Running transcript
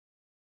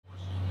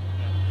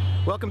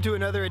Welcome to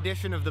another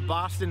edition of the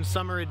Boston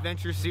Summer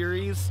Adventure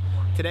Series.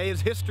 Today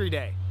is History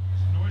Day.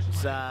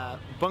 It's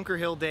Bunker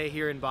Hill Day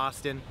here in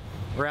Boston.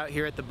 We're out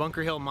here at the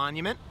Bunker Hill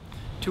Monument.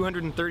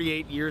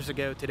 238 years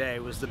ago today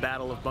was the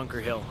Battle of Bunker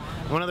Hill.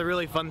 One of the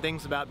really fun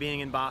things about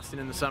being in Boston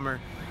in the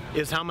summer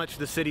is how much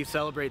the city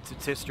celebrates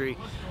its history.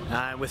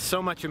 With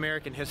so much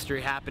American history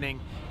happening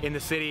in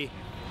the city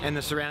and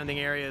the surrounding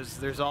areas,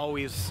 there's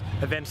always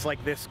events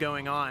like this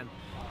going on.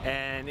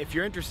 And if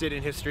you're interested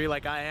in history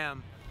like I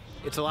am,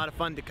 it's a lot of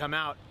fun to come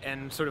out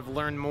and sort of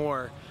learn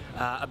more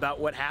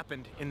about what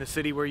happened in the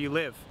city where you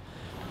live.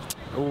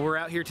 We're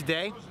out here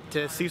today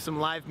to see some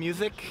live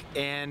music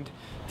and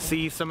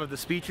see some of the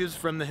speeches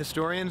from the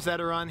historians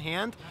that are on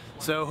hand.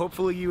 So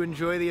hopefully you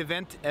enjoy the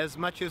event as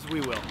much as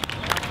we will.